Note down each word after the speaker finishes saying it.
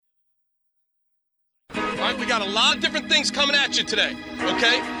right? We got a lot of different things coming at you today,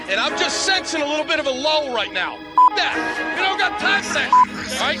 okay? And I'm just sensing a little bit of a lull right now. That. We don't got time for that.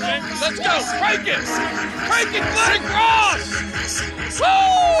 All right? Let's go. Crank it. Crank it. Let it cross.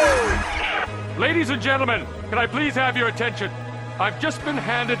 Woo! Ladies and gentlemen, can I please have your attention? I've just been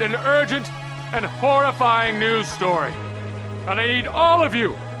handed an urgent and horrifying news story. And I need all of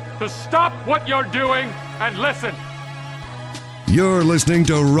you to stop what you're doing and listen. You're listening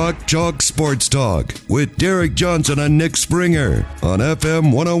to Rock Chalk Sports Talk with Derek Johnson and Nick Springer on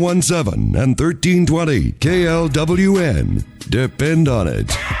FM 1017 and 1320 KLWN. Depend on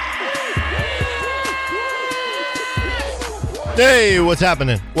it. Hey, what's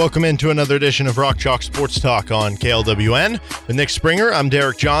happening? Welcome into another edition of Rock Chalk Sports Talk on KLWN. With Nick Springer, I'm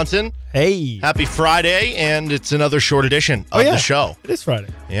Derek Johnson. Hey. Happy Friday, and it's another short edition of the show. It is Friday.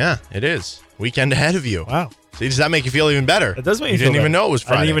 Yeah, it is. Weekend ahead of you. Wow. See, does that make you feel even better? It does make you me feel didn't even better. know it was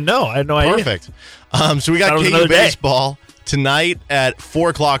Friday. I didn't even know. I had no idea. Perfect. So we got KU baseball tonight at 4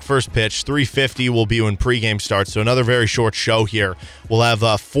 o'clock first pitch. 3:50 will be when pregame starts. So another very short show here. We'll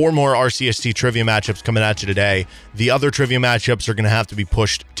have 4 more RCST trivia matchups coming at you today. The other trivia matchups are going to have to be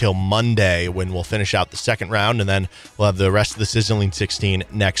pushed till Monday when we'll finish out the second round, and then we'll have the rest of the Sizzling 16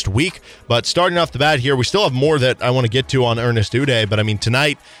 next week. But starting off the bat here, we still have more that I want to get to on Ernest Uday, but I mean,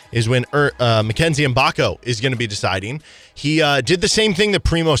 tonight is when Mackenzie Mgbako is going to be deciding. He did the same thing that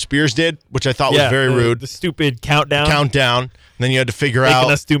Primo Spears did, which I thought was very rude. The stupid countdown. And then you had to figure out.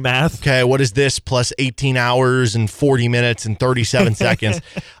 Making us do math. Okay, what is this plus 18 hours and 40 minutes and 37 seconds?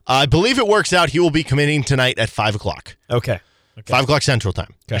 I believe it works out. He will be committing tonight at 5 o'clock. Okay. 5 o'clock Central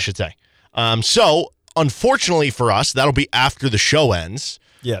Time, I should say. So, unfortunately for us, that'll be after the show ends.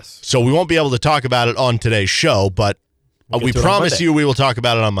 Yes. So we won't be able to talk about it on today's show, but we promise you we will talk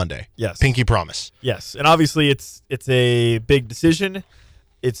about it on Monday. Yes. Pinky promise. Yes. And obviously it's a big decision.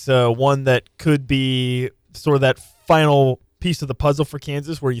 It's one that could be sort of that final piece of the puzzle for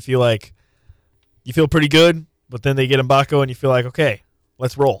Kansas where you feel pretty good, but then they get Mgbako and you feel like, okay,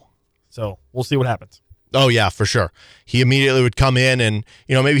 let's roll. So we'll see what happens. Oh, yeah, for sure. He immediately would come in and,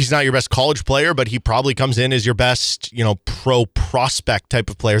 maybe he's not your best college player, but he probably comes in as your best, pro prospect type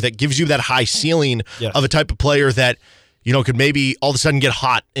of player that gives you that high ceiling of a type of player that, could maybe all of a sudden get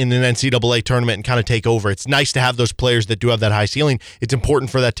hot in an NCAA tournament and kind of take over. It's nice to have those players that do have that high ceiling. It's important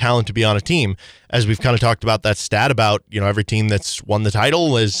for that talent to be on a team. As we've kind of talked about that stat about, every team that's won the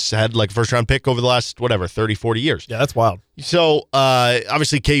title has had like a first-round pick over the last, 30, 40 years. Yeah, that's wild. So,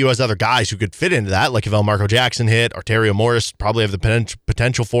 obviously, KU has other guys who could fit into that, like if Marco Jackson hit, Arterio Morris probably have the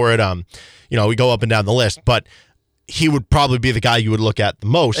potential for it. We go up and down the list, but he would probably be the guy you would look at the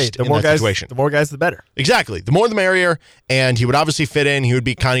most in that situation. The more guys, the better. Exactly. The more, the merrier. And he would obviously fit in. He would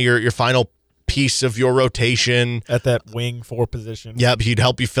be kind of your final piece of your rotation. At that wing 4 position. Yep. He'd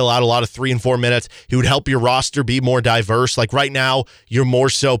help you fill out a lot of 3 and 4 minutes. He would help your roster be more diverse. Like right now, you're more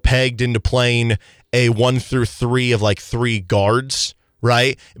so pegged into playing a 1 through 3 of like 3 guards.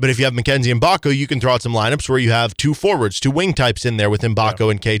 Right? But if you have Mackenzie Mgbako, you can throw out some lineups where you have 2 forwards, 2 wing types in there with Mgbako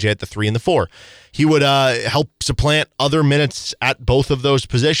and KJ at the 3 and the 4. He would help supplant other minutes at both of those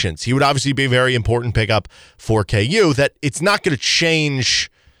positions. He would obviously be a very important pickup for KU that it's not going to change.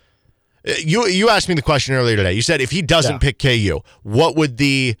 You asked me the question earlier today. You said if he doesn't pick KU, what would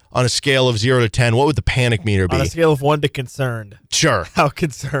on a scale of 0 to 10, what would the panic meter be? On a scale of 1 to concerned. Sure. How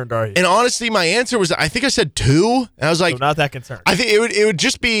concerned are you? And honestly, my answer was, I think I said 2. And I was like, so not that concerned. I think it would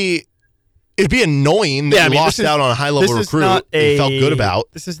just be, it'd be annoying that you lost out on a high-level recruit that you felt good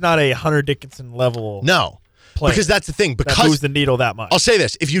about. This is not a Hunter Dickinson level. No. Player because that's the thing. Because that moves the needle that much. I'll say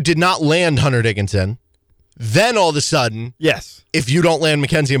this. If you did not land Hunter Dickinson, then all of a sudden, yes. If you don't land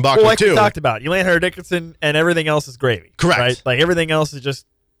Mackenzie Mgbako like too. we talked about, you land Hunter Dickinson and everything else is gravy. Correct. Right? Like everything else is just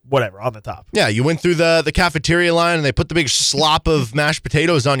whatever on the top. Yeah, you went through the cafeteria line and they put the big slop of mashed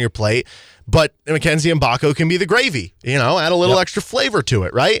potatoes on your plate, but Mackenzie Mgbako can be the gravy, add a little extra flavor to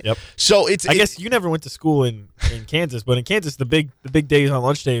it, right? Yep. So I guess you never went to school in Kansas, but in Kansas the big days on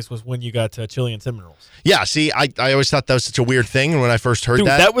lunch days was when you got chili and cinnamon rolls. Yeah, see, I always thought that was such a weird thing, and when I first heard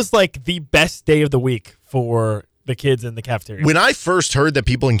that was like the best day of the week for the kids in the cafeteria. When I first heard that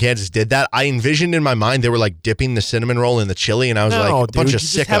people in Kansas did that, I envisioned in my mind they were like dipping the cinnamon roll in the chili, and I was a bunch of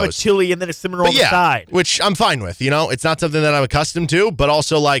sickos. Just have a chili and then a cinnamon roll on the side. Which I'm fine with. It's not something that I'm accustomed to, but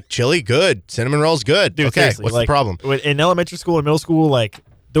also like chili, good. Cinnamon roll's good. Dude, okay, what's the problem? In elementary school and middle school,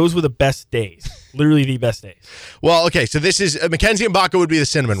 those were the best days. Literally the best days. Well, okay, so this is Mackenzie Mgbako would be the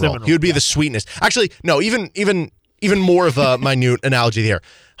cinnamon roll. He would be the sweetness. Actually, no, even more of a minute analogy here.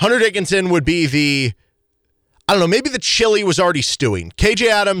 Hunter Dickinson would be the, I don't know, maybe the chili was already stewing. KJ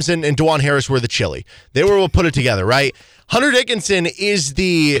Adams and DeJuan Harris were the chili. They were what put it together, right? Hunter Dickinson is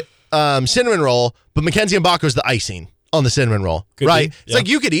the cinnamon roll, but Mackenzie Mgbako is the icing on the cinnamon roll, right? Be, It's like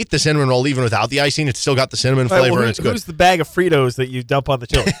you could eat the cinnamon roll even without the icing. It's still got the cinnamon flavor, and it's good. Who's the bag of Fritos that you dump on the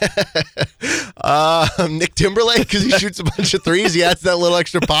chili? Nick Timberlake, because he shoots a bunch of threes. He adds that little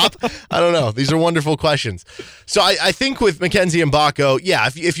extra pop. I don't know. These are wonderful questions. So I think with Mackenzie Mgbako, yeah,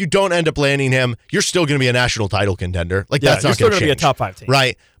 if you don't end up landing him, you're still going to be a national title contender. Like that's not going to change. Be a top 5 team,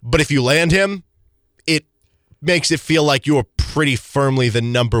 right? But if you land him, it makes it feel like you're pretty firmly the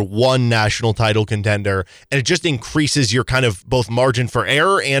number 1 national title contender, and it just increases your kind of both margin for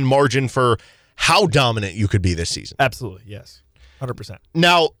error and margin for how dominant you could be this season. Absolutely, yes. 100%.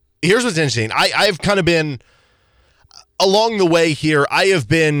 Now, here's what's interesting. I've kind of been, along the way here, I have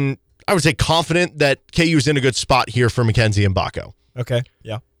been, I would say, confident that KU's in a good spot here for Mackenzie Mgbako. Okay,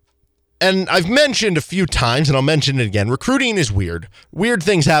 yeah. And I've mentioned a few times, and I'll mention it again, recruiting is weird. Weird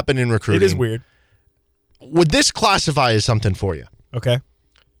things happen in recruiting. It is weird. Would this classify as something for you? Okay.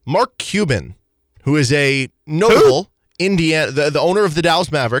 Mark Cuban, who is a notable Indiana, the owner of the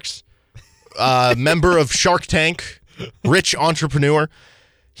Dallas Mavericks, member of Shark Tank, rich entrepreneur.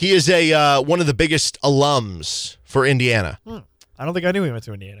 He is one of the biggest alums for Indiana. I don't think I knew he went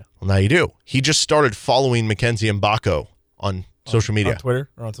to Indiana. Well, now you do. He just started following Mackenzie Mgbako on social media. On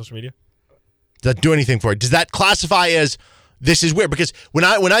Twitter or on social media? Does that do anything for it? Does that classify as this is weird? Because when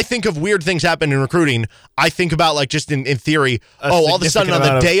I think of weird things happen in recruiting, I think about like just in theory, all of a sudden on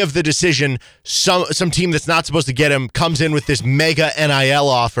the day of the decision, some team that's not supposed to get him comes in with this mega NIL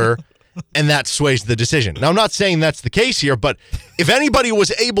offer, and that sways the decision. Now, I'm not saying that's the case here, but if anybody was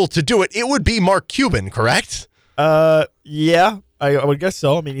able to do it, it would be Mark Cuban, correct? Yeah, I would guess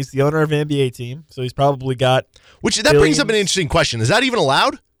so. I mean, he's the owner of an NBA team, so he's probably got that brings up an interesting question. Is that even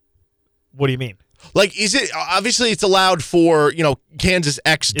allowed? What do you mean? Like, is it obviously it's allowed for Kansas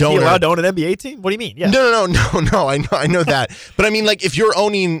ex-donor? Is he allowed to own an NBA team? What do you mean? Yeah. No. I know that, but I mean, like, if you're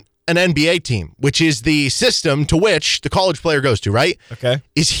owning an NBA team, which is the system to which the college player goes to, right? Okay.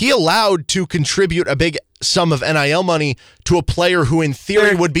 Is he allowed to contribute a big sum of NIL money to a player who, in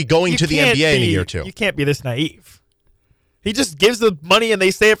theory, would be going to the NBA in a year or two? You can't be this naive. He just gives the money and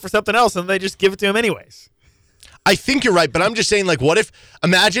they save it for something else, and they just give it to him anyways. I think you're right, but I'm just saying, like, what if,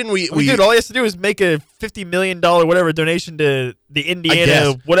 imagine dude, all he has to do is make a $50 million whatever donation to the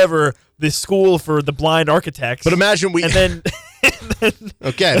Indiana whatever, the school for the blind architects. But imagine and then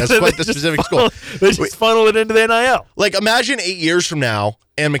okay, that's quite the specific school. They just funnel it into the NIL. Like, imagine 8 years from now,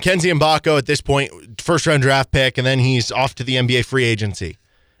 and Mackenzie Mgbako at this point, first-round draft pick, and then he's off to the NBA free agency.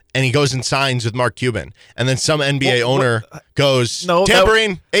 And he goes and signs with Mark Cuban. And then some NBA owner goes,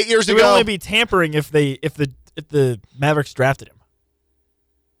 tampering 8 years ago. It would only be tampering if the Mavericks drafted him.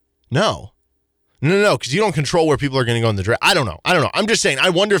 No, because you don't control where people are going to go in the draft. I don't know. I'm just saying. I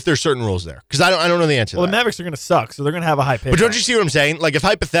wonder if there's certain rules there because I don't know the answer. Well, to the Mavericks are going to suck, so they're going to have a high pick. But don't you see what I'm saying? Like, if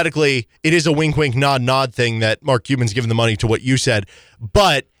hypothetically it is a wink, wink, nod, nod thing that Mark Cuban's given the money to what you said,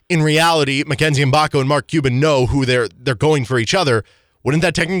 but in reality, Mackenzie Mgbako and Mark Cuban know who they're going for each other. Wouldn't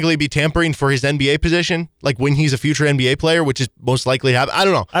that technically be tampering for his NBA position? Like when he's a future NBA player, which is most likely happen. I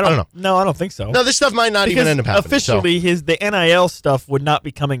don't know. I don't know. No, I don't think so. No, this stuff might not even end up happening. Officially, the NIL stuff would not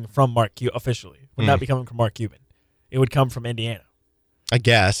be coming from Mark Cuban. Officially, would not be coming from Mark Cuban. It would come from Indiana. I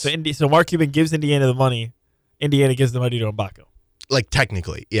guess. So Mark Cuban gives Indiana the money. Indiana gives the money to Mgbako. Like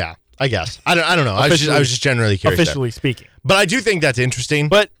technically, yeah. I guess. I don't know. I was just generally curious. Officially speaking. But I do think that's interesting.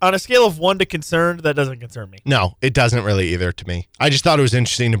 But on a scale of 1 to concerned, that doesn't concern me. No, it doesn't really either to me. I just thought it was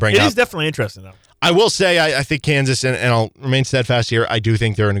interesting to bring up. It is definitely interesting, though. I will say I think Kansas, and I'll remain steadfast here, I do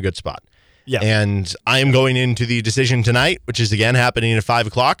think they're in a good spot. Yeah. And I am going into the decision tonight, which is, again, happening at 5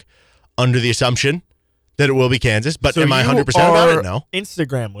 o'clock, under the assumption that it will be Kansas. But am I 100% about it? No.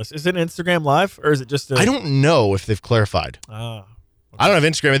 Instagram-less. Is it Instagram Live, or is it just I don't know if they've clarified. I don't have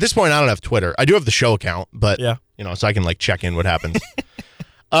Instagram. At this point, I don't have Twitter. I do have the show account, but so I can like check in what happens.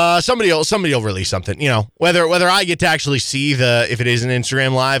 Somebody will release something. Whether I get to actually see if it is an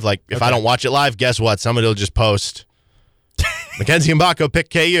Instagram Live, like if I don't watch it live, guess what? Somebody will just post Mackenzie Mgbako pick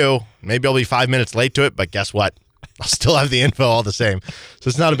KU. Maybe I'll be 5 minutes late to it, but guess what? I'll still have the info all the same. So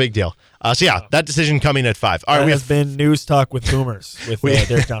it's not a big deal. That decision coming at 5. All right, we have been News Talk with Boomers with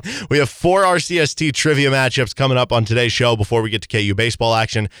Derek Johnson. We have 4 RCST trivia matchups coming up on today's show before we get to KU baseball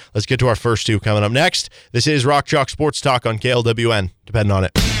action. Let's get to our first 2 coming up next. This is Rock Chalk Sports Talk on KLWN. Depend on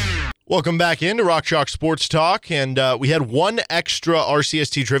it. Welcome back into Rock Chalk Sports Talk, and we had one extra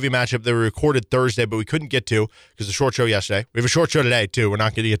RCST trivia matchup that we recorded Thursday, but we couldn't get to because the short show yesterday. We have a short show today, too. We're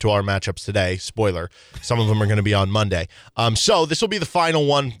not going to get to our matchups today. Spoiler. Some of them are going to be on Monday. So this will be the final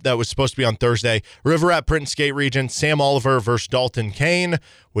one that was supposed to be on Thursday. River at Print and Skate Region, Sam Oliver versus Dalton Kane,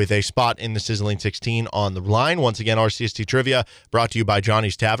 with a spot in the Sizzling 16 on the line. Once again, RCST Trivia brought to you by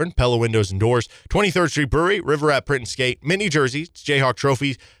Johnny's Tavern, Pella Windows and Doors, 23rd Street Brewery, River at Print and Skate, Mini Jerseys, Jayhawk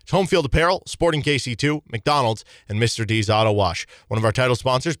Trophies, Home Field Apparel, Sporting KC2, McDonald's, and Mr. D's Auto Wash. One of our title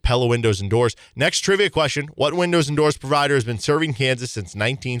sponsors, Pella Windows and Doors. Next trivia question, what windows and doors provider has been serving Kansas since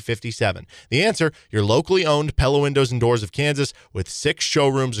 1957? The answer, your locally owned Pella Windows and Doors of Kansas, with 6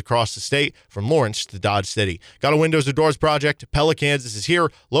 showrooms across the state from Lawrence to Dodge City. Got a windows or doors project? Pella Kansas is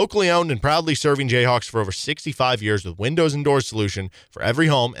here, locally owned and proudly serving Jayhawks for over 65 years with windows and doors solution for every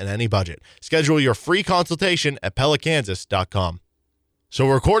home and any budget. Schedule your free consultation at PellaKansas.com. So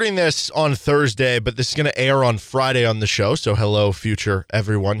we're recording this on Thursday, but this is going to air on Friday on the show. So hello, future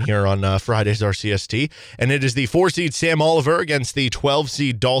everyone here on Friday's RCST. And it is the 4-seed Sam Oliver against the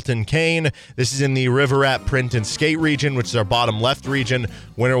 12-seed Dalton Kane. This is in the River at Print and Skate region, which is our bottom left region.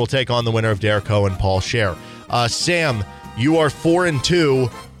 Winner will take on the winner of Derek Coe and Paul Scher. Sam, you are 4-2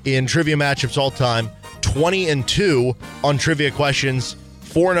 in trivia matchups all time, 20-2 on trivia questions.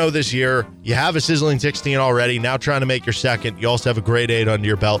 4-0 this year. You have a Sizzling 16 already, now trying to make your second. You also have a grade 8 under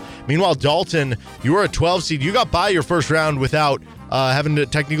your belt. Meanwhile, Dalton, you were a 12 seed. You got by your first round without having to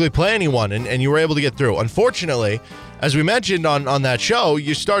technically play anyone, and you were able to get through. Unfortunately, as we mentioned on that show,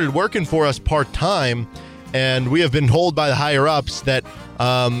 you started working for us part-time, and we have been told by the higher-ups that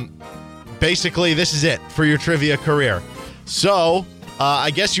basically this is it for your trivia career. So I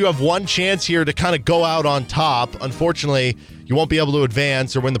guess you have one chance here to kind of go out on top. Unfortunately, you won't be able to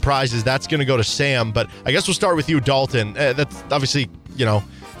advance or win the prizes. That's going to go to Sam. But I guess we'll start with you, Dalton. That's obviously,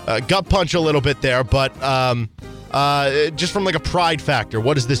 gut punch a little bit there. But just from like a pride factor,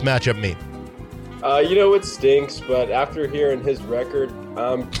 what does this matchup mean? It stinks. But after hearing his record,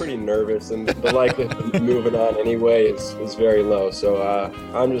 I'm pretty nervous. And the likelihood of moving on anyway is very low. So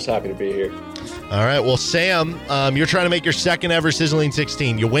I'm just happy to be here. All right. Well, Sam, you're trying to make your second ever Sizzling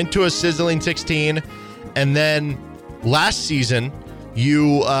 16. You went to a Sizzling 16, and then last season,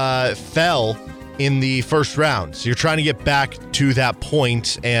 you fell in the first round. So you're trying to get back to that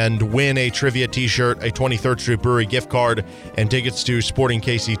point and win a trivia t-shirt, a 23rd Street Brewery gift card, and tickets to Sporting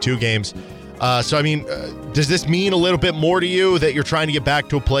KC2 games. Does this mean a little bit more to you that you're trying to get back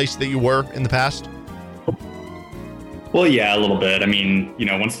to a place that you were in the past? Well, yeah, a little bit. I mean,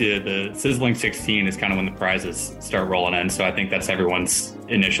 once the Sizzling 16 is kind of when the prizes start rolling in. So I think that's everyone's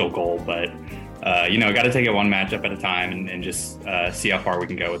initial goal. But got to take it one matchup at a time and just see how far we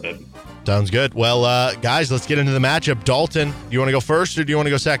can go with it. Sounds good. Well, guys, let's get into the matchup. Dalton, do you want to go first or do you want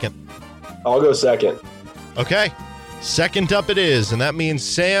to go second? I'll go second. Okay. Second up it is, and that means,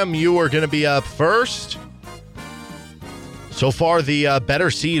 Sam, you are going to be up first. So far, the better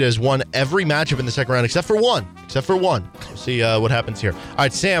seed has won every matchup in the second round except for one. We'll see what happens here. All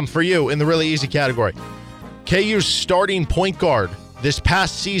right, Sam, for you in the really easy category. KU's starting point guard this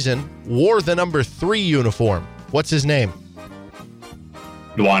past season wore the number 3 uniform. What's his name?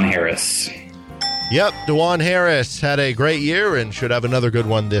 Dwan Harris. Yep, Dwan Harris had a great year and should have another good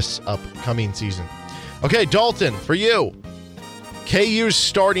one this upcoming season. Okay, Dalton, for you. KU's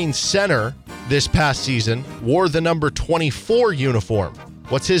starting center this past season wore the number 24 uniform.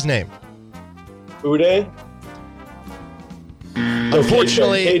 What's his name? Uday?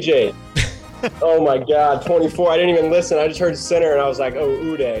 Unfortunately, KJ. Oh my God, 24. I didn't even listen. I just heard center and I was like, oh,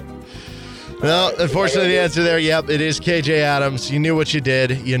 Uday. No, unfortunately, the answer there, yep, it is KJ Adams. You knew what you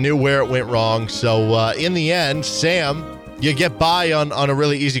did. You knew where it went wrong. So in the end, Sam, you get by on a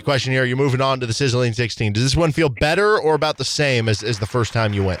really easy question here. You're moving on to the Sizzling 16. Does this one feel better or about the same as the first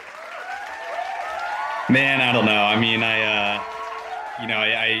time you went? Man, I don't know. I mean,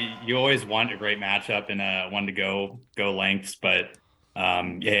 you always want a great matchup and one to go lengths, but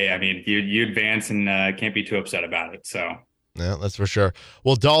you advance and can't be too upset about it. So. Yeah, that's for sure.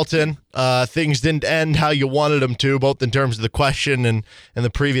 Well, Dalton, things didn't end how you wanted them to, both in terms of the question and the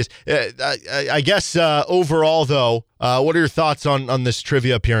previous. I guess overall, though, what are your thoughts on this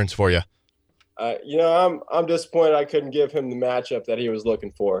trivia appearance for you? I'm disappointed I couldn't give him the matchup that he was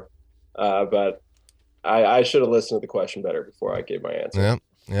looking for, but I should have listened to the question better before I gave my answer.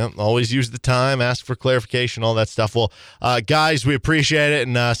 Yeah. Always use the time, ask for clarification, all that stuff. Well, guys, we appreciate it,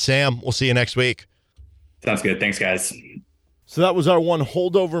 and Sam, we'll see you next week. Sounds good. Thanks, guys. So that was our one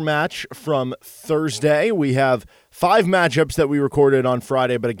holdover match from Thursday. We have 5 matchups that we recorded on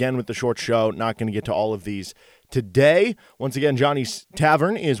Friday, but again, with the short show, not going to get to all of these today. Once again, Johnny's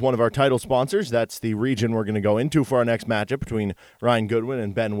Tavern is one of our title sponsors. That's the region we're going to go into for our next matchup between Ryan Goodwin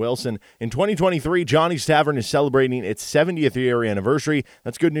and Ben Wilson. In 2023, Johnny's Tavern is celebrating its 70th year anniversary.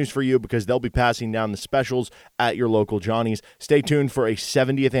 That's good news for you because they'll be passing down the specials at your local Johnny's. Stay tuned for a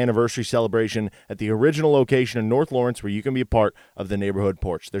 70th anniversary celebration at the original location in North Lawrence where you can be a part of the neighborhood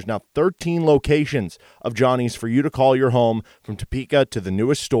porch. There's now 13 locations of Johnny's for you to call your home, from Topeka to the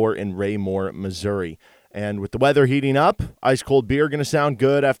newest store in Raymore, Missouri. And with the weather heating up, ice-cold beer going to sound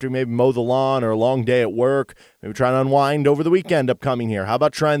good after maybe mow the lawn or a long day at work. Maybe try to unwind over the weekend upcoming here. How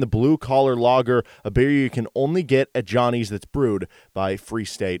about trying the Blue Collar Lager, a beer you can only get at Johnny's that's brewed by Free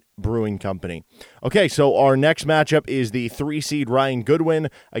State Brewing Company. Okay, so our next matchup is the 3-seed Ryan Goodwin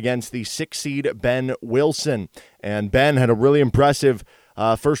against the 6-seed Ben Wilson. And Ben had a really impressive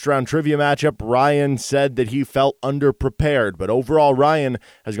first-round trivia matchup. Ryan said that he felt underprepared, but overall Ryan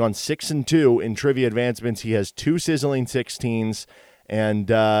has gone 6-2 in trivia advancements. He has 2 sizzling 16s, and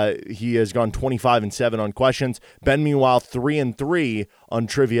he has gone 25-7 on questions. Ben, meanwhile, 3-3 on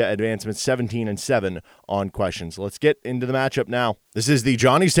trivia advancements, 17-7 on questions. Let's get into the matchup now. This is the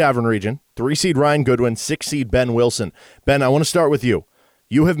Johnny's Tavern region. 3-seed Ryan Goodwin, 6-seed Ben Wilson. Ben, I want to start with you.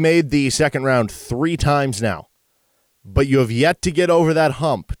 You have made the second round 3 times now, but you have yet to get over that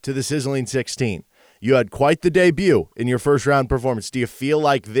hump to the sizzling 16. You had quite the debut in your first-round performance. Do you feel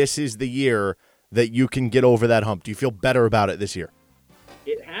like this is the year that you can get over that hump? Do you feel better about it this year?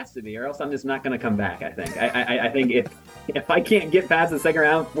 It has to be, or else I'm just not going to come back, I think. I think if I can't get past the second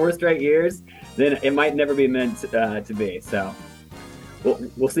round 4 straight years, then it might never be meant to be. So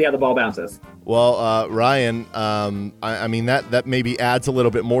we'll see how the ball bounces. Well, Ryan, I mean, that maybe adds a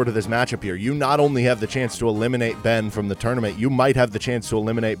little bit more to this matchup here. You not only have the chance to eliminate Ben from the tournament, you might have the chance to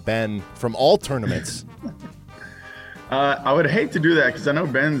eliminate Ben from all tournaments. I would hate to do that because I know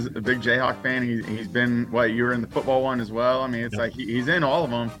Ben's a big Jayhawk fan. He's been, you were in the football one as well. I mean, it's like he's in all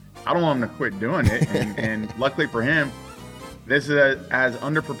of them. I don't want him to quit doing it. And luckily for him, this is as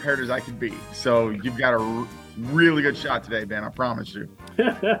underprepared as I could be. So you've got a really good shot today, Ben. I promise you.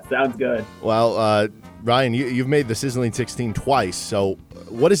 Sounds good. Well, Ryan, you've made the sizzling 16 twice. So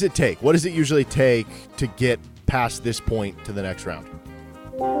what does it take? What does it usually take to get past this point to the next round?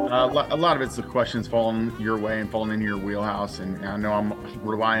 A lot of it's the questions falling your way and falling into your wheelhouse. And I know I'm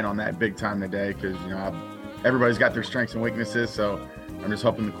relying on that big time today because, everybody's got their strengths and weaknesses. So I'm just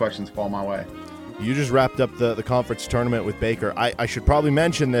hoping the questions fall my way. You just wrapped up the conference tournament with Baker. I should probably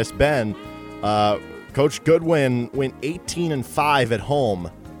mention this, Ben. Coach Goodwin went 18-5 at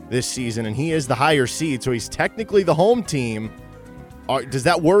home this season, and he is the higher seed, so he's technically the home team. Does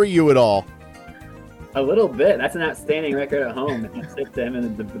that worry you at all? A little bit. That's an outstanding record at home. Stick to him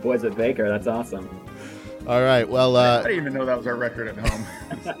and the boys at Baker. That's awesome. All right. Well, I didn't even know that was our record at home.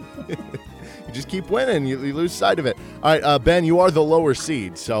 You just keep winning. You lose sight of it. All right, Ben, you are the lower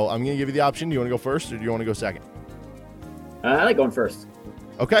seed, so I'm going to give you the option. Do you want to go first, or do you want to go second? I like going first.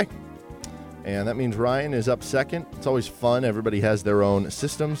 Okay. And that means Ryan is up second. It's always fun. Everybody has their own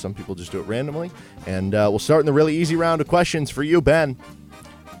system. Some people just do it randomly. And we'll start in the really easy round of questions for you, Ben.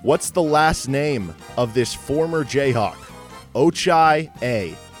 What's the last name of this former Jayhawk? Ochai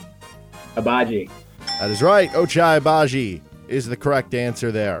A. Abaji. That is right. Ochai Abaji is the correct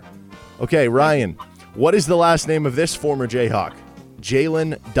answer there. Okay, Ryan, what is the last name of this former Jayhawk?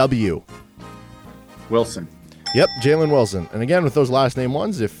 Jalen W. Wilson. Yep, Jalen Wilson. And again, with those last name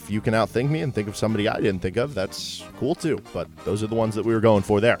ones, if you can outthink me and think of somebody I didn't think of, that's cool too. But those are the ones that we were going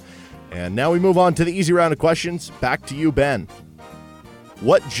for there. And now we move on to the easy round of questions. Back to you, Ben.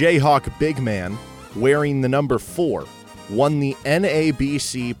 What Jayhawk big man wearing the number 4 won the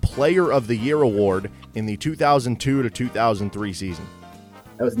NABC Player of the Year award in the 2002 to 2003 season?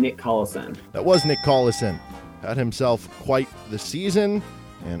 That was Nick Collison. That was Nick Collison. Had himself quite the season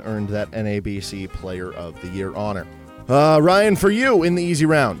and earned that NABC Player of the Year honor. Ryan, for you in the easy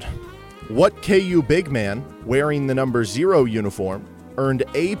round, what KU big man wearing the number 0 uniform earned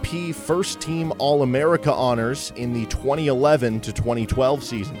AP First Team All-America honors in the 2011 to 2012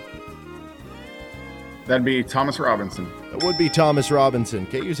 season? That'd be Thomas Robinson. It would be Thomas Robinson.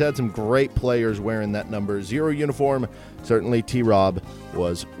 KU's had some great players wearing that number 0 uniform. Certainly T-Rob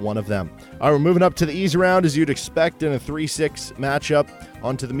was one of them. All right, we're moving up to the easy round as you'd expect in a 3-6 matchup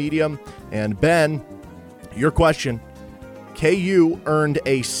onto the medium. And Ben, your question. KU earned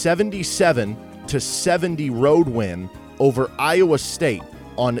a 77-70 road win over Iowa State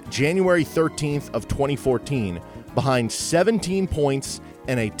on January 13th of 2014 behind 17 points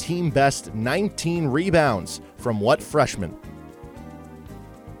and a team best 19 rebounds from what freshman?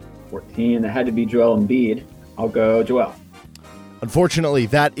 14. That had to be Joel Embiid. I'll go Joel. Unfortunately,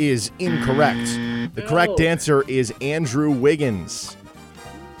 that is incorrect. The correct answer is Andrew Wiggins.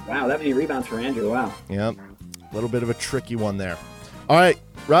 Wow, that many rebounds for Andrew. Wow. Yep. A little bit of a tricky one there. All right,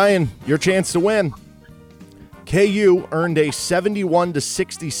 Ryan, your chance to win. KU earned a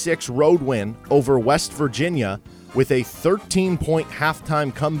 71-66 road win over West Virginia with a 13-point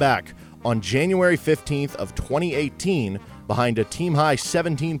halftime comeback on January 15th of 2018 behind a team-high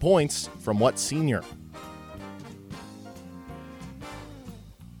 17 points from what senior?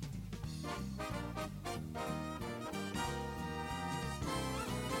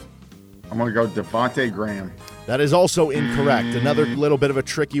 I'm going to go Devontae Graham. That is also incorrect. Another little bit of a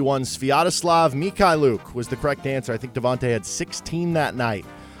tricky one. Sviatoslav Mikhailuk was the correct answer. I think Devontae had 16 that night.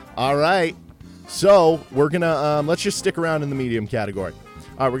 All right. So we're going to, let's just stick around in the medium category.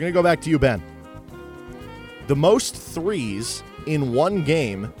 All right, we're going to go back to you, Ben. The most threes in one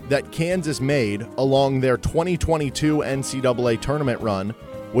game that Kansas made along their 2022 NCAA tournament run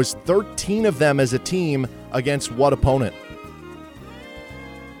was 13 of them as a team against what opponent?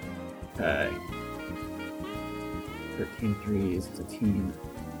 13 threes as a team.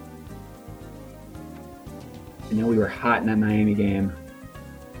 I know we were hot in that Miami game.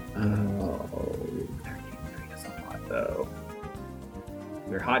 Oh, 13 threes a lot, though.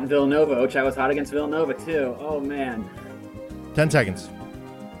 We were hot in Villanova. Ochai was hot against Villanova, too. Oh, man. 10 seconds.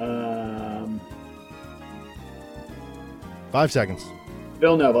 5 seconds.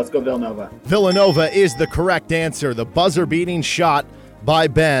 Villanova. Let's go Villanova. Villanova is the correct answer. The buzzer-beating shot by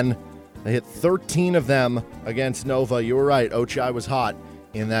Ben. They hit 13 of them against Nova. You were right. Ochai was hot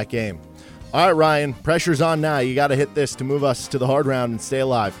in that game. All right, Ryan, pressure's on now. You got to hit this to move us to the hard round and stay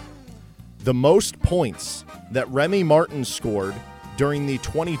alive. The most points that Remy Martin scored during the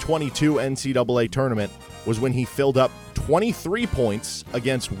 2022 NCAA tournament was when he filled up 23 points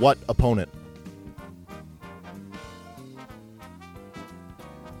against what opponent?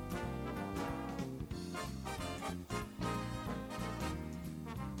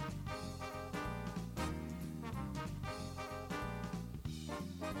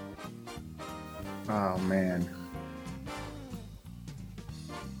 Oh, man.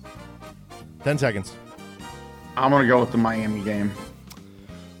 10 seconds. I'm going to go with the Miami game.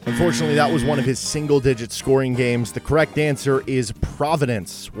 Unfortunately, that was one of his single-digit scoring games. The correct answer is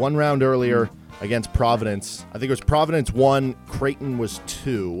Providence. One round earlier against Providence. I think it was Providence 1, Creighton was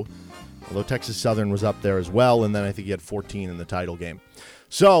 2, although Texas Southern was up there as well, and then I think he had 14 in the title game.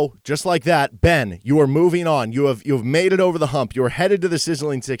 So, just like that, Ben, you are moving on. You have made it over the hump. You are headed to the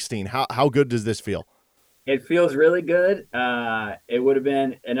Sizzling 16. How good does this feel? It feels really good. It would have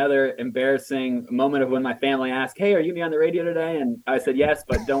been another embarrassing moment of when my family asked, "Hey, are you gonna be on the radio today?" And I said yes,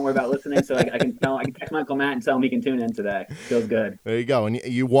 but don't worry about listening. So I can text my Uncle Matt and tell him he can tune in today. Feels good. There you go. And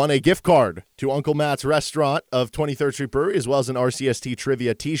you won a gift card to Uncle Matt's restaurant of 23rd Street Brewery, as well as an RCST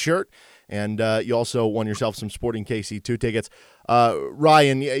trivia T-shirt. And you also won yourself some Sporting KC2 tickets.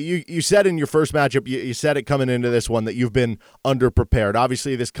 Ryan, you said in your first matchup, you said it coming into this one that you've been underprepared.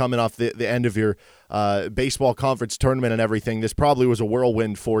 Obviously, this coming off the end of your baseball conference tournament and everything, this probably was a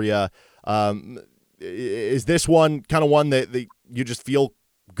whirlwind for you. Is this one kind of one that you just feel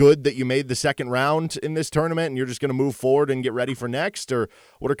good that you made the second round in this tournament and you're just going to move forward and get ready for next? Or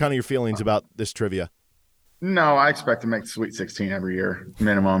what are kind of your feelings about this trivia? No, I expect to make the Sweet 16 every year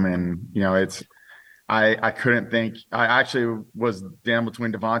minimum, and I couldn't think. I actually was down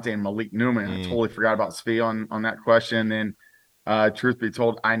between Devontae and Malik Newman. I totally forgot about Svi on that question. And truth be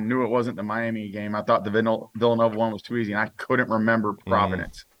told, I knew it wasn't the Miami game. I thought the Villanova one was too easy, and I couldn't remember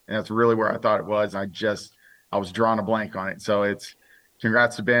Providence, and that's really where I thought it was. I was drawing a blank on it. So it's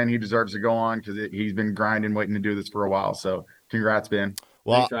congrats to Ben. He deserves to go on because he's been grinding, waiting to do this for a while. So congrats, Ben.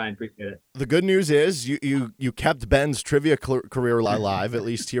 Well, thanks, Ryan. Appreciate it. The good news is you kept Ben's trivia career alive, at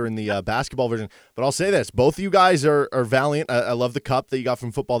least here in the basketball version. But I'll say this. Both of you guys are valiant. I love the cup that you got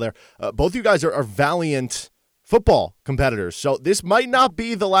from football there. Both of you guys are valiant football competitors. So this might not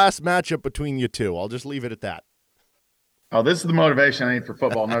be the last matchup between you two. I'll just leave it at that. Oh, this is the motivation I need for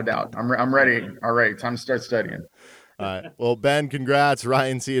football, no doubt. I'm ready. All right, time to start studying. All right. Well, Ben, congrats.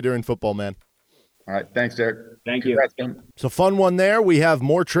 Ryan, see you during football, man. All right. Thanks, Derek. Thank you. So fun one there. We have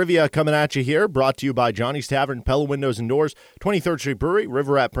more trivia coming at you here, brought to you by Johnny's Tavern, Pella Windows and Doors, 23rd Street Brewery,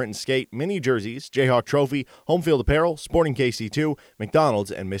 River Rat Print and Skate, Mini Jerseys, Jayhawk Trophy, Home Field Apparel, Sporting KC2,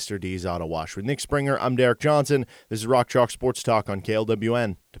 McDonald's, and Mr. D's Auto Wash. With Nick Springer, I'm Derek Johnson. This is Rock Chalk Sports Talk on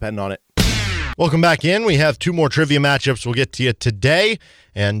KLWN. Depend on it. Welcome back in. We have two more trivia matchups we'll get to you today.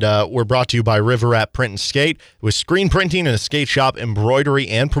 And we're brought to you by River at Print and Skate. With screen printing and a skate shop, embroidery,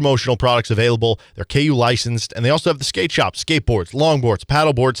 and promotional products available. They're KU licensed, and they also have the skate shop, skateboards, longboards,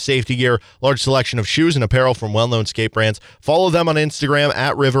 paddleboards, safety gear, large selection of shoes and apparel from well-known skate brands. Follow them on Instagram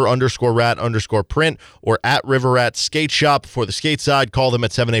at River_rat_print or at River Rat Skate Shop. For the skate side, call them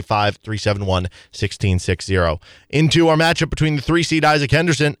at 785-371-1660. Into our matchup between the 3-seed Isaac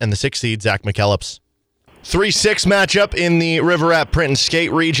Henderson and the 6-seed Zach McKellips. 3-6 matchup in the River at Print and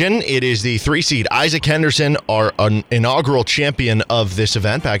Skate region. It is the 3-seed Isaac Henderson, our inaugural champion of this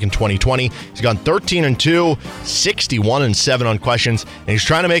event back in 2020. He's gone 13-2, 61-7 on questions, and he's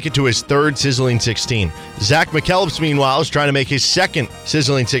trying to make it to his third Sizzling 16. Zach McKellips, meanwhile, is trying to make his second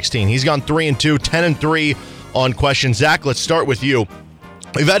Sizzling 16. He's gone 3-2, 10-3 on questions. Zach, let's start with you.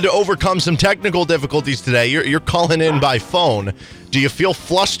 We've had to overcome some technical difficulties today. You're calling in by phone. Do you feel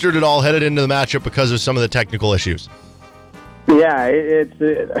flustered at all headed into the matchup because of some of the technical issues? Yeah,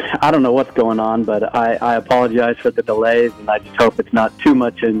 I don't know what's going on, but I apologize for the delays, and I just hope it's not too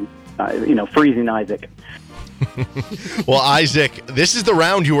much in, freezing Isaac. Well, Isaac, this is the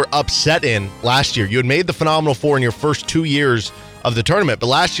round you were upset in last year. You had made the Phenomenal Four in your first 2 years of the tournament, but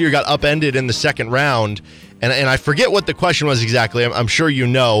last year you got upended in the second round. And I forget what the question was exactly. I'm sure you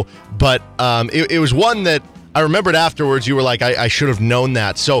know, but it was one that I remembered afterwards. You were like, I should have known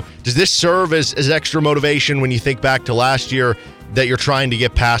that. So does this serve as extra motivation when you think back to last year that you're trying to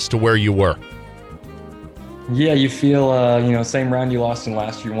get past to where you were? Yeah, you feel, same round you lost in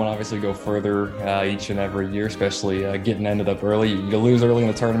last year. You want to obviously go further each and every year, especially getting ended up early. You lose early in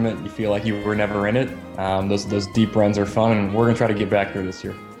the tournament, you feel like you were never in it. Those deep runs are fun, and we're going to try to get back there this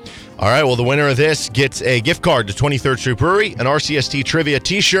year. All right, well, the winner of this gets a gift card to 23rd Street Brewery, an RCST Trivia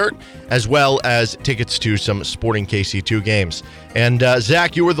t-shirt, as well as tickets to some Sporting KC2 games. And,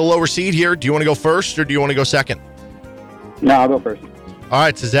 Zach, you were the lower seed here. Do you want to go first, or do you want to go second? No, I'll go first. All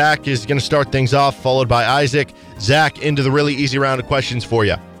right, so Zach is going to start things off, followed by Isaac. Zach, into the really easy round of questions for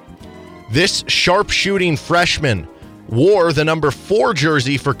you. This sharpshooting freshman wore the number 4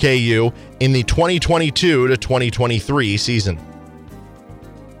 jersey for KU in the 2022 to 2023 season.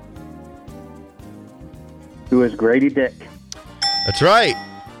 Who is Grady Dick? That's right.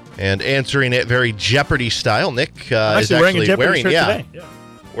 And answering it very Jeopardy style, Nick is wearing actually a Jeopardy wearing, shirt yeah, today.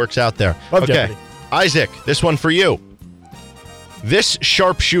 works out there. Love okay, Jeopardy. Isaac, this one for you. This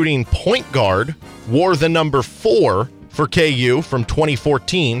sharpshooting point guard wore the number 4 for KU from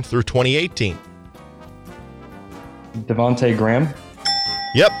 2014 through 2018. Devontae Graham.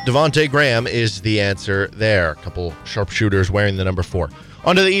 Yep, Devontae Graham is the answer there. A couple sharpshooters wearing the number 4.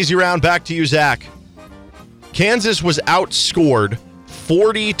 On to the easy round. Back to you, Zach. Kansas was outscored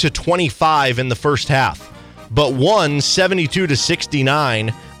 40-25 in the first half, but won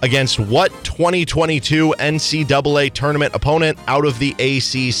 72-69 against what 2022 NCAA tournament opponent out of the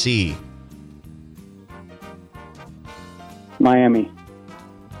ACC? Miami.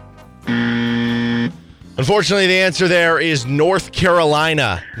 Unfortunately, the answer there is North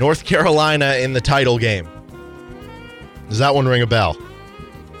Carolina. North Carolina in the title game. Does that one ring a bell?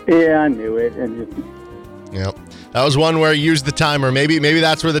 Yeah, I knew it. And just... Yep. That was one where you used the timer. Maybe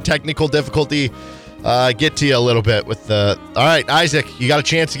that's where the technical difficulty get to you a little bit with the... All right, Isaac, you got a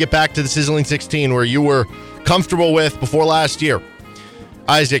chance to get back to the Sizzling 16 where you were comfortable with before last year.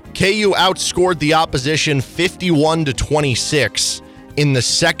 Isaac, KU outscored the opposition 51-26 in the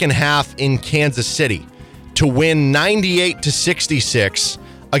second half in Kansas City to win 98-66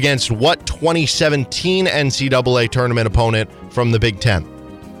 against what 2017 NCAA tournament opponent from the Big Ten?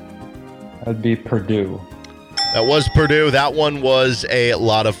 That'd be Purdue. That was Purdue. That one was a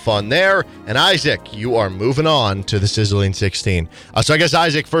lot of fun there. And Isaac, you are moving on to the Sizzling 16. So I guess,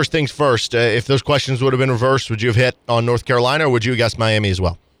 Isaac, first things first, if those questions would have been reversed, would you have hit on North Carolina or would you have guessed Miami as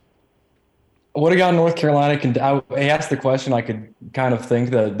well? I would have gone North Carolina. I asked the question. I could kind of think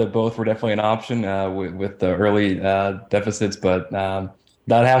that both were definitely an option with the early deficits, but that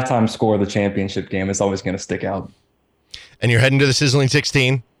halftime score of the championship game is always going to stick out. And you're heading to the Sizzling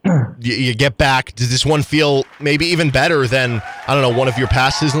 16. You get back. Does this one feel maybe even better than, I don't know, one of your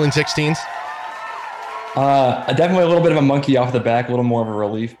past Sizzling 16s? Definitely a little bit of a monkey off the back, a little more of a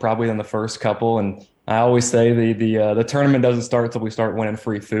relief probably than the first couple. And I always say the tournament doesn't start until we start winning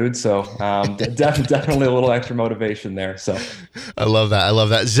free food. So definitely a little extra motivation there. So I love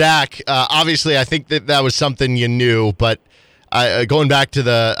that. Zach, obviously, I think that was something you knew, but going back to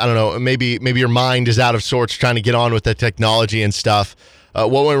the, I don't know, maybe your mind is out of sorts trying to get on with the technology and stuff.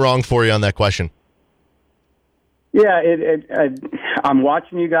 What went wrong for you on that question? Yeah, I'm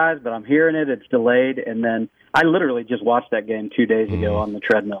watching you guys, but I'm hearing it. It's delayed, and then I literally just watched that game 2 days ago on the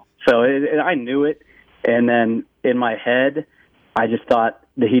treadmill. So I knew it, and then in my head, I just thought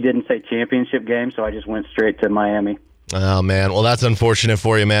that he didn't say championship game, so I just went straight to Miami. Oh, man. Well, that's unfortunate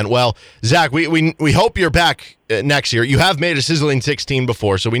for you, man. Well, Zach, we hope you're back next year. You have made a sizzling 16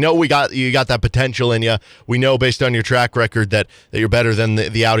 before, so we know you got that potential in you. We know based on your track record that you're better than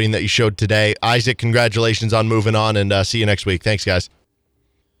the outing that you showed today. Isaac, congratulations on moving on, and see you next week. Thanks, guys.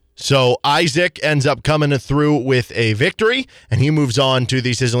 So Isaac ends up coming through with a victory, and he moves on to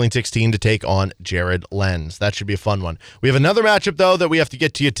the Sizzling 16 to take on Jared Lenz. That should be a fun one. We have another matchup, though, that we have to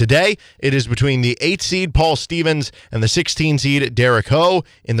get to you today. It is between the 8 seed Paul Stevens and the 16 seed Derek Ho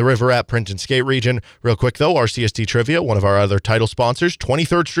in the River at Print and Skate region. Real quick, though, RCST Trivia, one of our other title sponsors,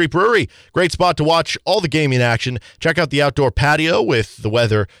 23rd Street Brewery. Great spot to watch all the gaming action. Check out the outdoor patio with the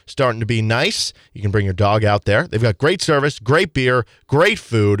weather starting to be nice. You can bring your dog out there. They've got great service, great beer, great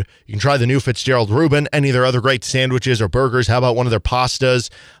food. You can try the new Fitzgerald Reuben, any of their other great sandwiches or burgers. How about one of their pastas?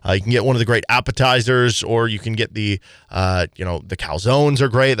 You can get one of the great appetizers, or you can get the calzones are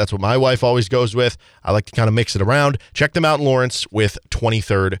great. That's what my wife always goes with. I like to kind of mix it around. Check them out in Lawrence with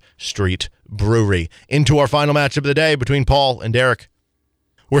 23rd Street Brewery. Into our final matchup of the day between Paul and Derek.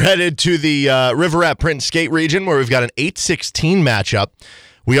 We're headed to the River at Print and Skate region where we've got an 8-16 matchup.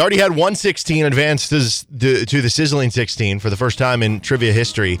 We already had 116 advanced to the Sizzling 16 for the first time in trivia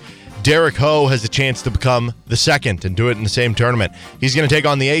history. Derek Ho has a chance to become the second and do it in the same tournament. He's going to take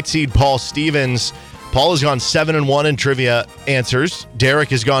on the 8 seed Paul Stevens. Paul has gone 7-1 in trivia answers. Derek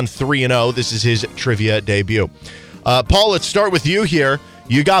has gone 3-0. This is his trivia debut. Paul, let's start with you here.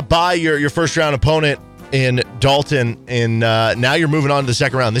 You got by your first round opponent in Dalton, and now you're moving on to the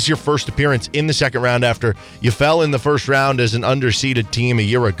second round. This is your first appearance in the second round after you fell in the first round as an underseeded team a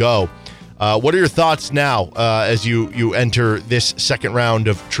year ago. What are your thoughts now as you enter this second round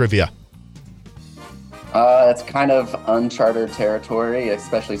of trivia? It's kind of uncharted territory,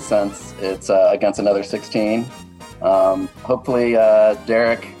 especially since it's against another 16. Hopefully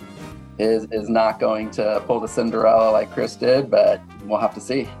Derek is not going to pull the Cinderella like Chris did, but we'll have to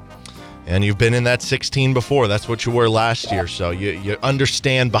see. And you've been in that 16 before. That's what you were last year, so you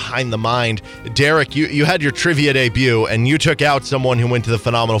understand behind the mind. Derek, you had your trivia debut, and you took out someone who went to the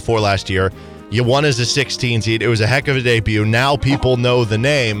Phenomenal Four last year. You won as a 16 seed. It was a heck of a debut. Now people know the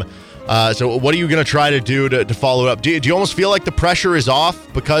name. So what are you going to try to do to follow it up? Do you almost feel like the pressure is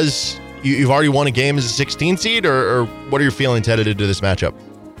off because you've already won a game as a 16 seed, or what are your feelings headed into this matchup?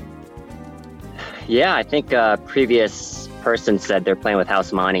 Yeah, I think previous person said they're playing with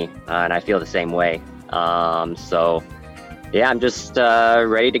house money, and I feel the same way. So yeah, I'm just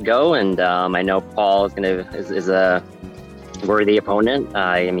ready to go, and I know Paul is a worthy opponent.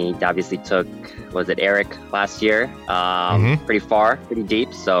 I mean, he obviously took, was it Eric last year? Pretty far, pretty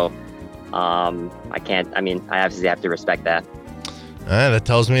deep. So I obviously have to respect that. That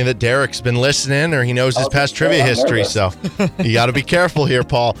tells me that Derek's been listening, or he knows his past trivia history. So you got to be careful here,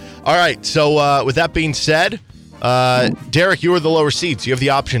 Paul. All right. So with that being said, Derek, you are the lower seed, so you have the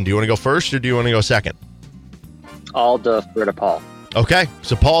option. Do you want to go first or do you want to go second? I'll defer to Paul. Okay,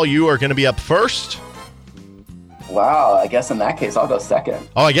 so Paul, you are going to be up first. Wow, I guess in that case, I'll go second.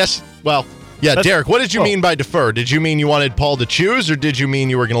 Oh, I guess, well, yeah, Derek, what did you mean by defer? Did you mean you wanted Paul to choose, or did you mean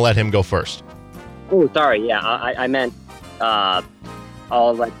you were going to let him go first? Oh, sorry, yeah, I meant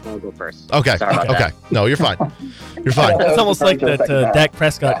I'll let Paul go first. Okay, sorry about that. No, you're fine. You're fine. It's almost like that Dak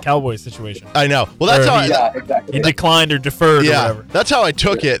Prescott Cowboys situation. I know. Well, that's exactly. He declined or deferred or whatever. That's how I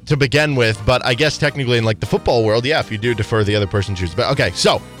took it to begin with, but I guess technically in like the football world, yeah, if you do defer, the other person chooses. But okay,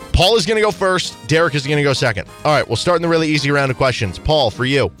 so Paul is going to go first. Derek is going to go second. All right, we'll start in the really easy round of questions. Paul, for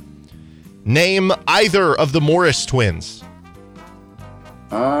you, name either of the Morris twins.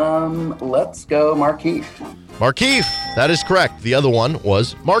 Let's go Markeith. Markeith, that is correct. The other one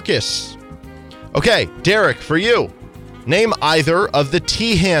was Marcus. Okay, Derek, for you, name either of the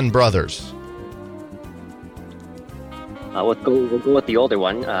Tehan brothers. We'll go with the older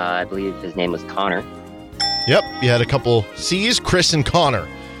one. I believe his name was Connor. Yep, you had a couple C's. Chris and Connor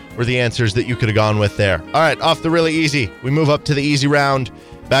were the answers that you could have gone with there. All right, off the really easy. We move up to the easy round.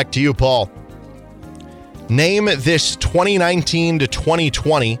 Back to you, Paul. Name this 2019 to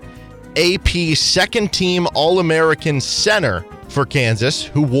 2020 AP second team All-American center for Kansas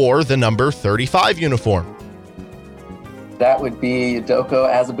who wore the number 35 uniform. That would be Doko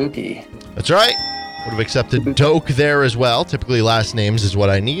Azubuike. That's right. Would have accepted Doke there as well. Typically last names is what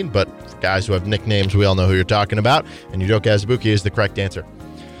I need, but for guys who have nicknames, we all know who you're talking about, and Udoka Azubuike is the correct answer.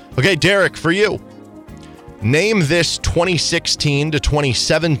 Okay, Derek, for you. Name this 2016 to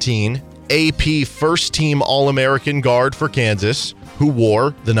 2017 AP first team All-American guard for Kansas who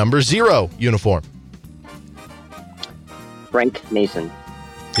wore the number 0 uniform. Frank Mason.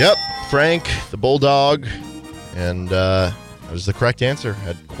 Yep, Frank, the Bulldog, and That was the correct answer.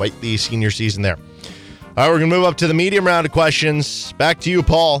 Had quite the senior season there. All right, we're going to move up to the medium round of questions. Back to you,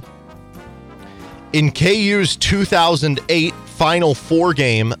 Paul. In KU's 2008 Final Four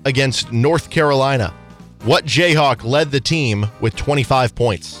game against North Carolina, what Jayhawk led the team with 25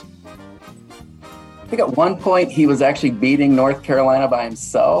 points? I think at one point he was actually beating North Carolina by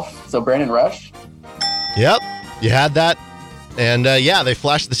himself. So Brandon Rush? Yep, you had that. And they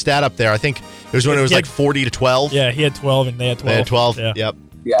flashed the stat up there. I think it was when it was like 40-12. Yeah, he had 12 and they had 12. They had 12. Yeah. Yep.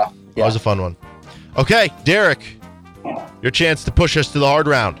 Yeah. That was a fun one. Okay, Derek, your chance to push us to the hard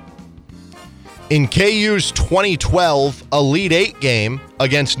round. In KU's 2012 Elite Eight game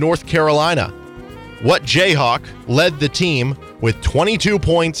against North Carolina, what Jayhawk led the team with 22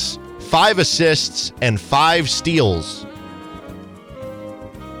 points, 5 assists, and 5 steals?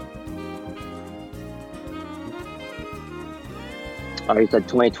 Oh, you said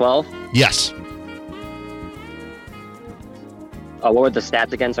 2012? Yes. What were the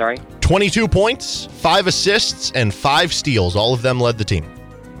stats again? Sorry. 22 points, 5 assists, and 5 steals. All of them led the team.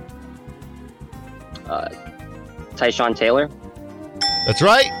 Tyshawn Taylor. That's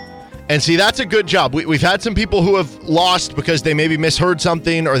right. And see, that's a good job. We've had some people who have lost because they maybe misheard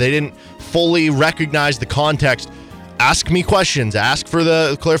something or they didn't fully recognize the context. Ask me questions. Ask for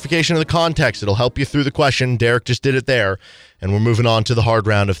the clarification of the context. It'll help you through the question. Derek just did it there. And we're moving on to the hard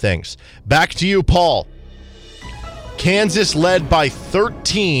round of things. Back to you, Paul. Kansas led by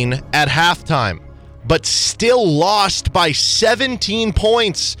 13 at halftime, but still lost by 17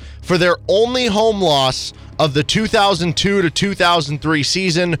 points for their only home loss of the 2002 to 2003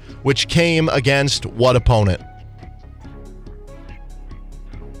 season, which came against what opponent?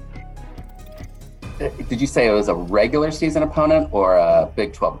 Did you say it was a regular season opponent or a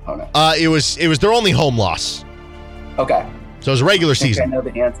Big 12 opponent? It was their only home loss. Okay. So it was a regular season. I know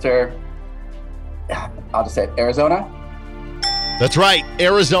the answer. I'll just say Arizona. That's right,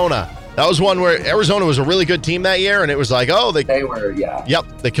 Arizona. That was one where Arizona was a really good team that year, and it was like, they were, yeah.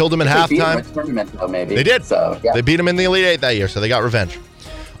 Yep, they killed them in They beat them halftime. in tournament, though, maybe. They did. So, yeah. They beat them in the Elite Eight that year, so they got revenge.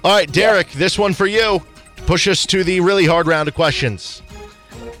 All right, Derek, This one for you. Push us to the really hard round of questions.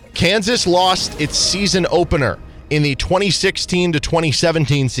 Kansas lost its season opener in the 2016 to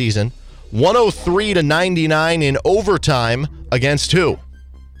 2017 season, 103-99 in overtime against who?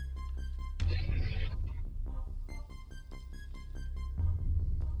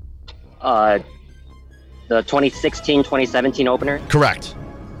 The 2016-2017 opener? Correct.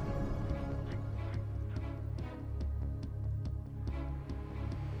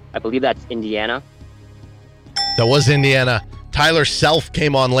 I believe that's Indiana. That was Indiana. Tyler Self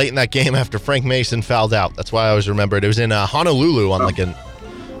came on late in that game after Frank Mason fouled out. That's why I always remember it. It was in Honolulu on like a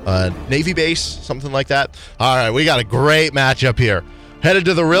Navy base, something like that. All right, we got a great matchup here. Headed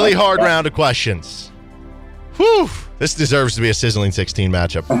to the really hard round of questions. Whew. This deserves to be a sizzling 16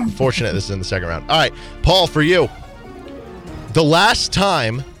 matchup. Fortunate this is in the second round. All right, Paul, for you. The last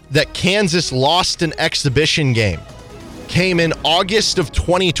time that Kansas lost an exhibition game came in August of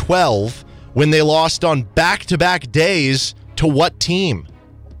 2012 when they lost on back-to-back days to what team?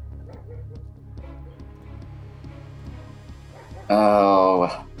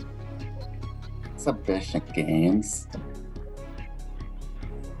 Oh, exhibition games.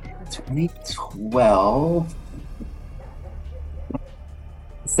 2012.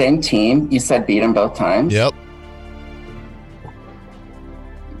 Same team. You said beat them both times? Yep.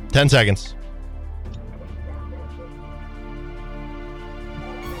 10 seconds.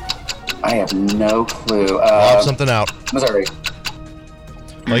 I have no clue. Lob something out. Missouri.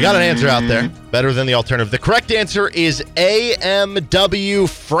 Well, you got an answer out there. Better than the alternative. The correct answer is AMW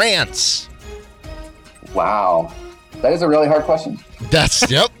France. Wow. That is a really hard question.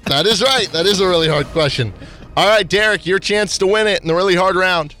 Yep, that is right. That is a really hard question. All right, Derek, your chance to win it in the really hard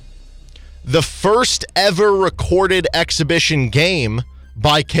round. The first ever recorded exhibition game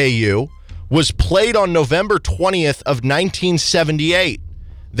by KU was played on November 20th of 1978.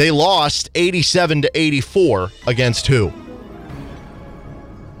 They lost 87-84 against who?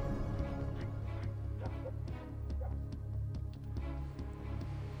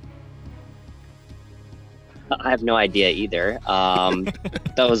 I have no idea either.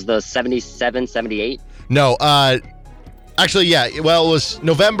 That was the 77, 78? No, actually, yeah. Well, it was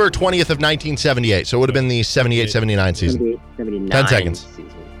November 20th of 1978, so it would have been the 78-79 season. 79 10 seconds.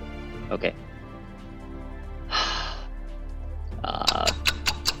 Season. Okay.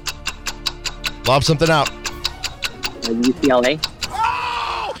 Lob something out. UCLA?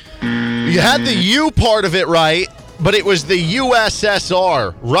 You had the U part of it right, but it was the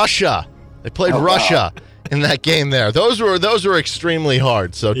USSR, Russia. They played Russia in that game there. Those were extremely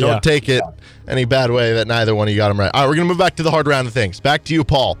hard, so don't take it any bad way that neither one of you got them right. All right, we're going to move back to the hard round of things. Back to you,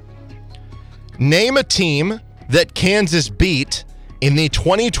 Paul. Name a team that Kansas beat in the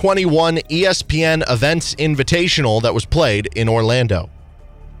 2021 ESPN Events Invitational that was played in Orlando.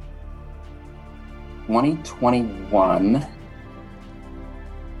 2021.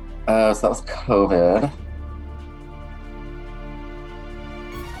 So that was COVID.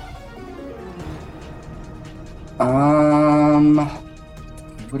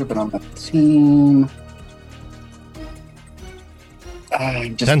 Would have been on the team.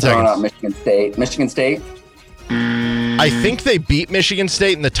 Just 10 throwing out seconds. Michigan State. Michigan State. I think they beat Michigan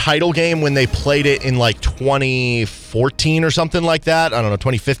State in the title game when they played it in like 2014 or something like that. I don't know,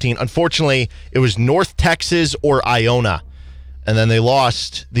 2015. Unfortunately, it was North Texas or Iona. And then they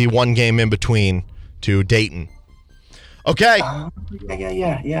lost the one game in between to Dayton. Okay.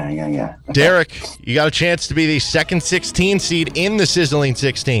 Yeah. Okay. Derek, you got a chance to be the second 16 seed in the Sizzling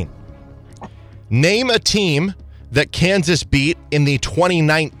 16. Name a team that Kansas beat in the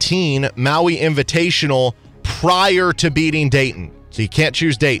 2019 Maui Invitational prior to beating Dayton. So you can't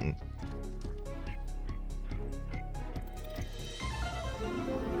choose Dayton.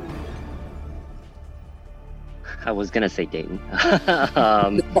 I was going to say Dayton.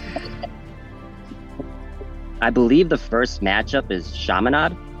 I believe the first matchup is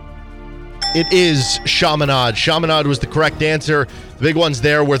Chaminade. It is Chaminade. Chaminade was the correct answer. The big ones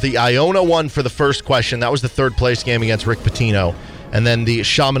there were the Iona one for the first question. That was the third place game against Rick Pitino. And then the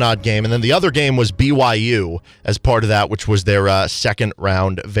Chaminade game. And then the other game was BYU as part of that, which was their second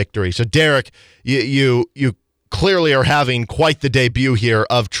round victory. So, Derek, you clearly are having quite the debut here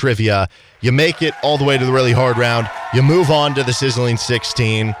of trivia. You make it all the way to the really hard round. You move on to the Sizzling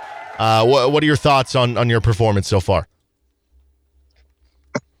 16. What are your thoughts on your performance so far?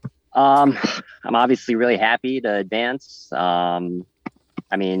 I'm obviously really happy to advance. Like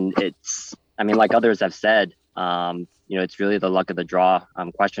others have said, it's really the luck of the draw,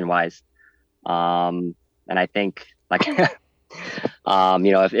 question wise. And I think if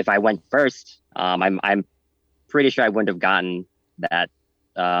I went first, I'm pretty sure I wouldn't have gotten that,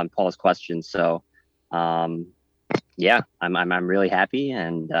 Paul's question. So, I'm really happy,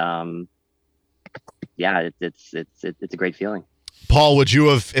 and it's a great feeling. Paul, would you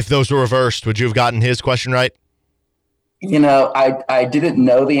have, if those were reversed, would you have gotten his question right? I didn't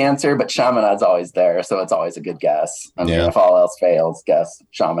know the answer, but Chaminade's always there, so it's always a good guess. I mean, if all else fails, guess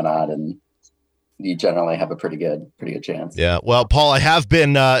Chaminade, and you generally have a pretty good chance. Yeah. Well, Paul, I have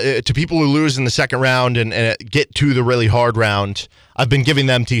been to people who lose in the second round and get to the really hard round, I've been giving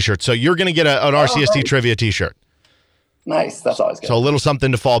them T-shirts. So you're going to get an RCST trivia T-shirt. Nice. That's always good. So a little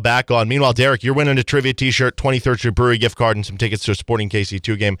something to fall back on. Meanwhile, Derek, you're winning a trivia T-shirt, 23rd Street Brewery gift card, and some tickets to a Sporting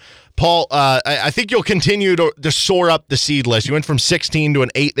KC2 game. Paul, I think you'll continue to soar up the seed list. You went from 16 to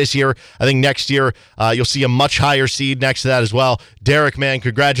an 8 this year. I think next year you'll see a much higher seed next to that as well. Derek, man,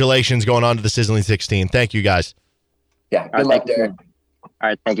 congratulations going on to the Sizzling 16. Thank you, guys. Yeah, good luck, Derek. All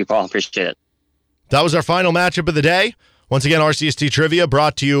right, thank you, Paul. Appreciate it. That was our final matchup of the day. Once again, RCST Trivia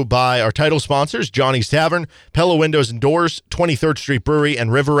brought to you by our title sponsors, Johnny's Tavern, Pella Windows and Doors, 23rd Street Brewery,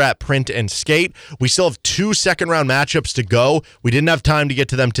 and River Rat Print and Skate. We still have 2 second-round matchups to go. We didn't have time to get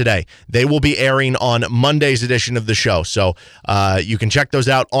to them today. They will be airing on Monday's edition of the show, so you can check those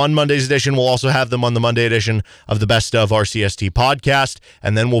out on Monday's edition. We'll also have them on the Monday edition of the Best of RCST podcast,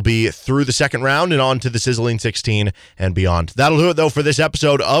 and then we'll be through the second round and on to the Sizzling 16 and beyond. That'll do it, though, for this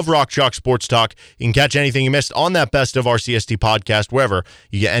episode of Rock Chalk Sports Talk. You can catch anything you missed on that Best of RCST podcast wherever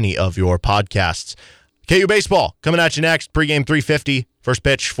you get any of your podcasts. KU Baseball coming at you next. Pregame 3:50. First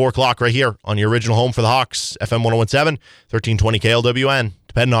pitch 4 o'clock right here on your original home for the Hawks. FM 1017, 1320 KLWN.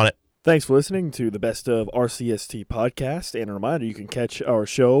 Depending on it. Thanks for listening to the Best of RCST podcast. And a reminder, you can catch our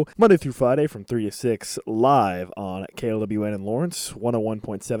show Monday through Friday from 3 to 6 live on KLWN in Lawrence,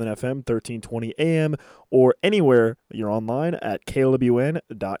 101.7 FM, 1320 AM, or anywhere you're online at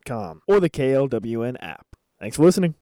klwn.com or the KLWN app. Thanks for listening.